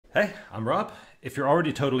Hey, I'm Rob. If you're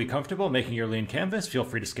already totally comfortable making your lean canvas, feel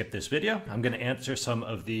free to skip this video. I'm going to answer some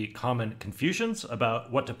of the common confusions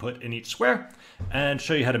about what to put in each square and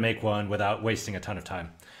show you how to make one without wasting a ton of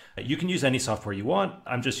time. You can use any software you want.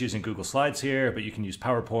 I'm just using Google Slides here, but you can use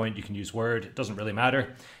PowerPoint, you can use Word, it doesn't really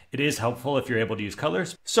matter. It is helpful if you're able to use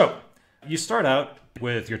colors. So you start out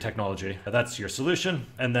with your technology. That's your solution,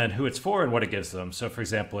 and then who it's for and what it gives them. So for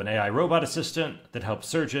example, an AI robot assistant that helps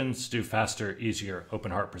surgeons do faster, easier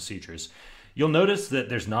open heart procedures. You'll notice that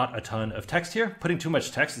there's not a ton of text here. Putting too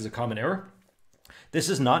much text is a common error. This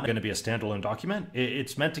is not going to be a standalone document.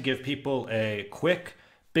 It's meant to give people a quick,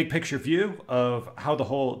 big picture view of how the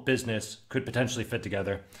whole business could potentially fit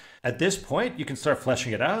together. At this point, you can start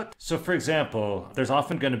fleshing it out. So for example, there's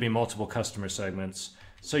often going to be multiple customer segments.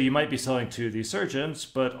 So you might be selling to the surgeons,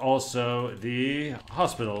 but also the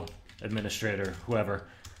hospital administrator, whoever.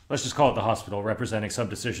 Let's just call it the hospital, representing some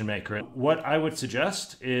decision maker. What I would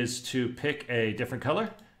suggest is to pick a different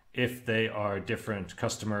color if they are different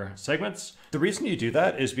customer segments. The reason you do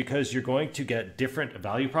that is because you're going to get different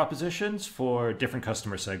value propositions for different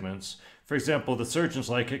customer segments. For example, the surgeons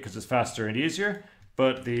like it because it's faster and easier,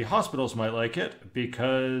 but the hospitals might like it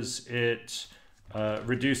because it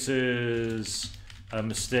reduces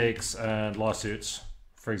mistakes and lawsuits,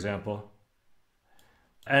 for example.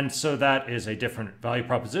 And so that is a different value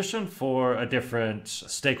proposition for a different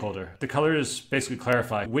stakeholder. The colors basically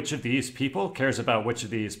clarify which of these people cares about which of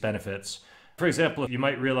these benefits. For example, you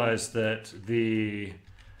might realize that the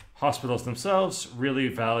hospitals themselves really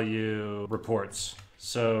value reports.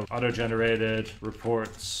 So auto-generated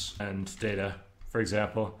reports and data, for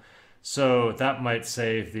example. So that might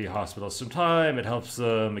save the hospitals some time. It helps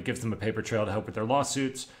them, it gives them a paper trail to help with their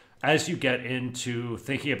lawsuits. As you get into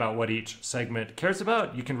thinking about what each segment cares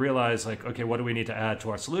about, you can realize like, okay, what do we need to add to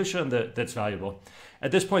our solution that's valuable?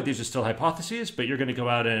 At this point, these are still hypotheses, but you're going to go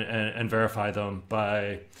out and verify them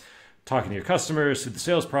by talking to your customers through the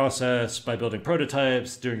sales process, by building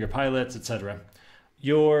prototypes, doing your pilots, etc.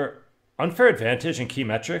 Your unfair advantage and key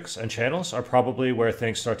metrics and channels are probably where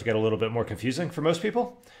things start to get a little bit more confusing for most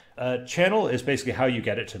people. Channel is basically how you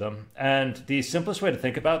get it to them. And the simplest way to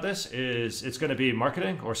think about this is it's going to be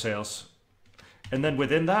marketing or sales. And then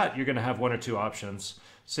within that, you're going to have one or two options.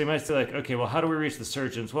 So you might say like, okay, well, how do we reach the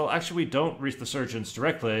surgeons? Well, actually, we don't reach the surgeons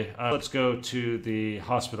directly. Let's go to the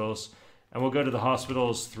hospitals. And we'll go to the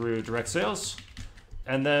hospitals through direct sales.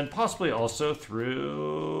 And then possibly also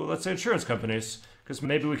through, let's say, insurance companies. Because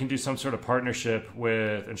maybe we can do some sort of partnership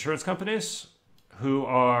with insurance companies who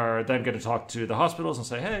are then going to talk to the hospitals and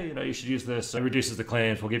say, hey, you should use this. It reduces the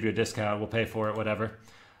claims. We'll give you a discount. We'll pay for it, whatever.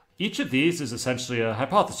 Each of these is essentially a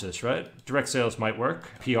hypothesis, right? Direct sales might work.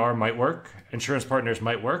 PR might work. Insurance partners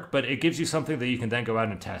might work. But it gives you something that you can then go out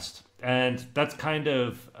and test. And that's kind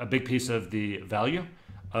of a big piece of the value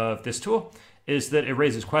of this tool, is that it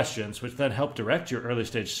raises questions, which then help direct your early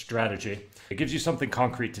stage strategy. It gives you something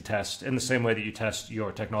concrete to test in the same way that you test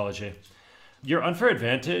your technology. Your unfair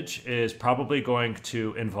advantage is probably going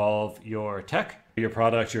to involve your tech, your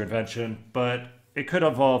product, your invention, but it could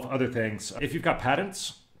involve other things. If you've got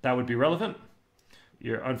patents, that would be relevant.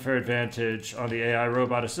 Your unfair advantage on the AI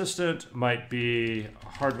robot assistant might be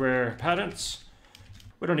hardware patents.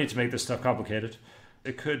 We don't need to make this stuff complicated.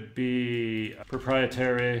 It could be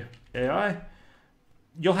proprietary AI.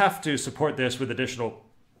 You'll have to support this with additional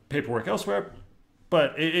paperwork elsewhere,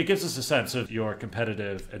 but it gives us a sense of your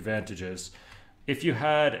competitive advantages. If you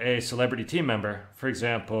had a celebrity team member, for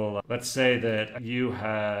example, let's say that you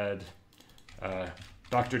had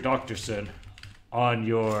Dr. Doctorson on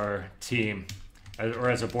your team, or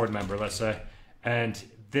as a board member, let's say, and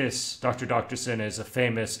this Dr. Doctorson is a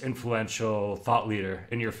famous, influential thought leader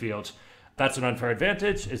in your field. That's an unfair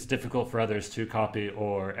advantage. It's difficult for others to copy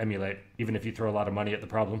or emulate, even if you throw a lot of money at the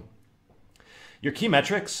problem. Your key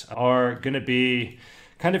metrics are going to be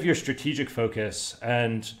kind of your strategic focus.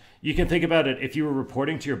 And you can think about it if you were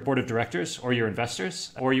reporting to your board of directors or your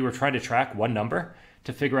investors, or you were trying to track one number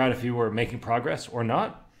to figure out if you were making progress or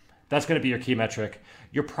not. That's going to be your key metric.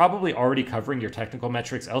 You're probably already covering your technical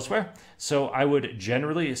metrics elsewhere. So I would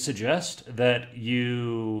generally suggest that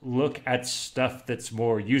you look at stuff that's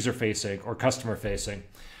more user-facing or customer-facing.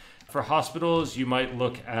 For hospitals, you might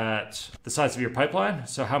look at the size of your pipeline.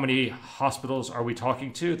 So how many hospitals are we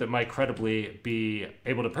talking to that might credibly be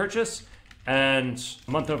able to purchase? And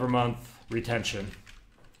month-over-month retention.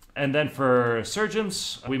 And then for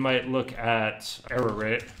surgeons, we might look at error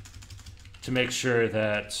rate to make sure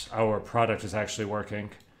that our product is actually working.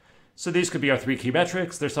 So these could be our three key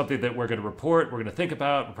metrics. There's something that we're going to report, we're going to think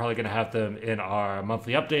about. We're probably going to have them in our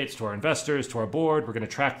monthly updates to our investors, to our board. We're going to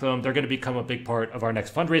track them. They're going to become a big part of our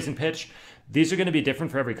next fundraising pitch These are going to be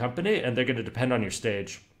different for every company, and they're going to depend on your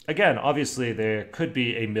stage. Again, obviously, there could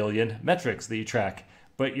be a million metrics that you track,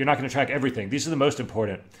 but you're not going to track everything. These are the most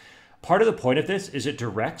important. Part of the point of this is it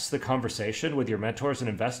directs the conversation with your mentors and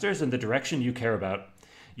investors in the direction you care about.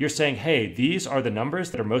 You're saying, hey, these are the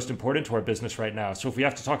numbers that are most important to our business right now. So if we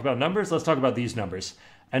have to talk about numbers, let's talk about these numbers.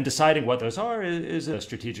 And deciding what those are is a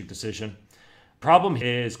strategic decision. Problem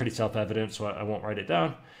is pretty self-evident, so I won't write it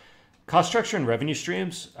down. Cost structure and revenue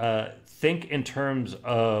streams, think in terms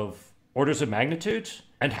of orders of magnitude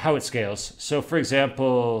and how it scales. So for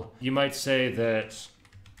example, you might say that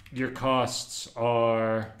your costs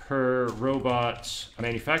are per robot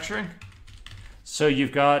manufacturing. So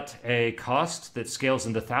you've got a cost that scales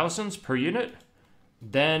in the thousands per unit.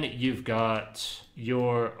 Then you've got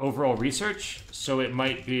your overall research. So it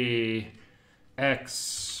might be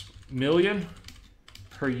X million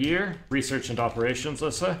per year, research and operations,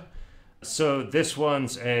 let's say. So this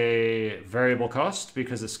one's a variable cost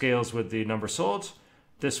because it scales with the number sold.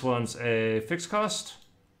 This one's a fixed cost.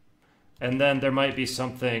 And then there might be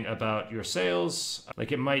something about your sales.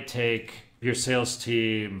 Like it might take your sales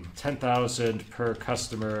team 10,000 per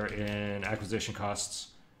customer in acquisition costs.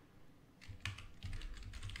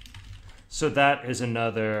 So that is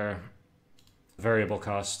another variable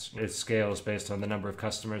cost. It scales based on the number of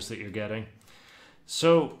customers that you're getting.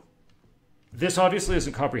 So this obviously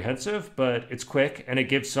isn't comprehensive, but it's quick and it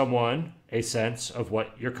gives someone a sense of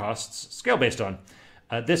what your costs scale based on.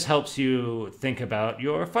 This helps you think about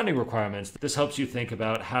your funding requirements. This helps you think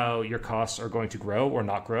about how your costs are going to grow or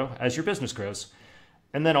not grow as your business grows.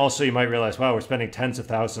 And then also you might realize, wow, we're spending tens of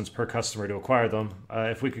thousands per customer to acquire them.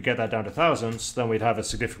 If we could get that down to thousands, then we'd have a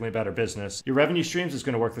significantly better business. Your revenue streams is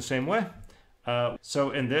going to work the same way.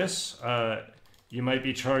 So in this, you might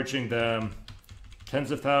be charging them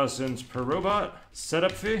tens of thousands per robot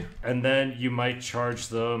setup fee, and then you might charge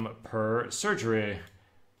them per surgery.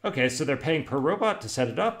 Okay, so they're paying per robot to set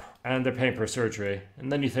it up, and they're paying per surgery.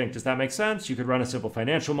 And then you think, does that make sense? You could run a simple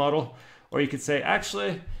financial model, or you could say,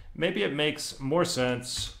 actually, maybe it makes more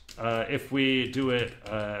sense if we do it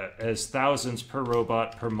as thousands per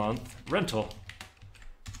robot per month rental.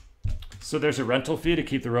 So there's a rental fee to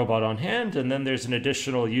keep the robot on hand, and then there's an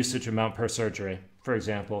additional usage amount per surgery, for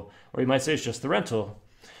example. Or you might say it's just the rental.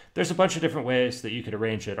 There's a bunch of different ways that you could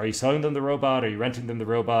arrange it. Are you selling them the robot? Are you renting them the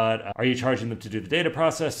robot? Are you charging them to do the data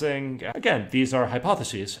processing? Again, these are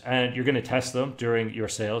hypotheses, and you're going to test them during your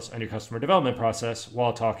sales and your customer development process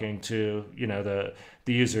while talking to, the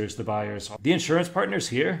users, the buyers. The insurance partners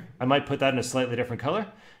here, I might put that in a slightly different color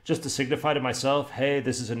just to signify to myself, hey,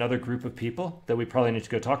 this is another group of people that we probably need to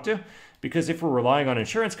go talk to. Because if we're relying on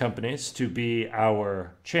insurance companies to be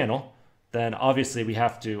our channel, then obviously we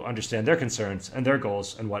have to understand their concerns and their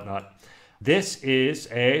goals and whatnot. This is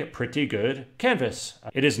a pretty good canvas.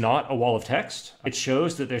 It is not a wall of text. It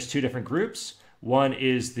shows that there's two different groups. One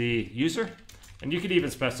is the user, and you could even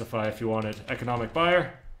specify if you wanted economic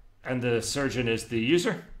buyer, and the surgeon is the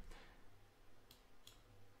user.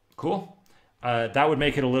 Cool. That would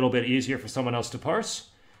make it a little bit easier for someone else to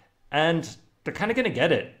parse. And they're kind of going to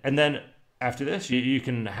get it. And then after this, you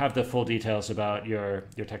can have the full details about your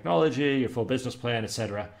technology, your full business plan,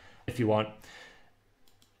 etc. if you want.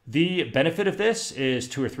 The benefit of this is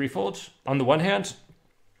two or threefold. On the one hand,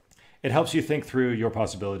 it helps you think through your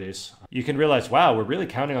possibilities. You can realize, wow, we're really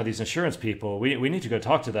counting on these insurance people. We need to go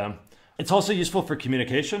talk to them. It's also useful for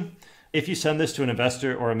communication. If you send this to an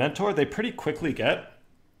investor or a mentor, they pretty quickly get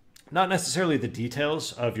not necessarily the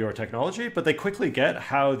details of your technology, but they quickly get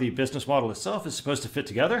how the business model itself is supposed to fit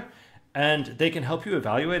together. And they can help you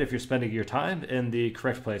evaluate if you're spending your time in the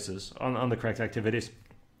correct places, on the correct activities.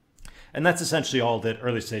 And that's essentially all that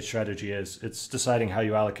early stage strategy is. It's deciding how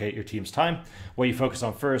you allocate your team's time, what you focus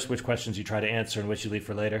on first, which questions you try to answer, and which you leave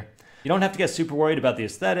for later. You don't have to get super worried about the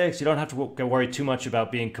aesthetics. You don't have to get worried too much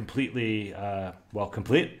about being completely,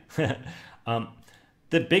 complete.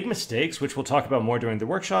 The big mistakes, which we'll talk about more during the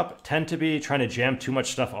workshop, tend to be trying to jam too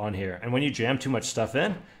much stuff on here. And when you jam too much stuff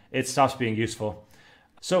in, it stops being useful.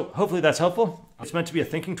 So hopefully that's helpful. It's meant to be a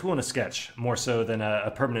thinking tool and a sketch, more so than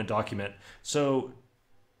a permanent document. So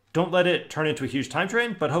don't let it turn into a huge time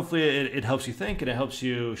drain, but hopefully it helps you think and it helps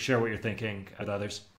you share what you're thinking with others.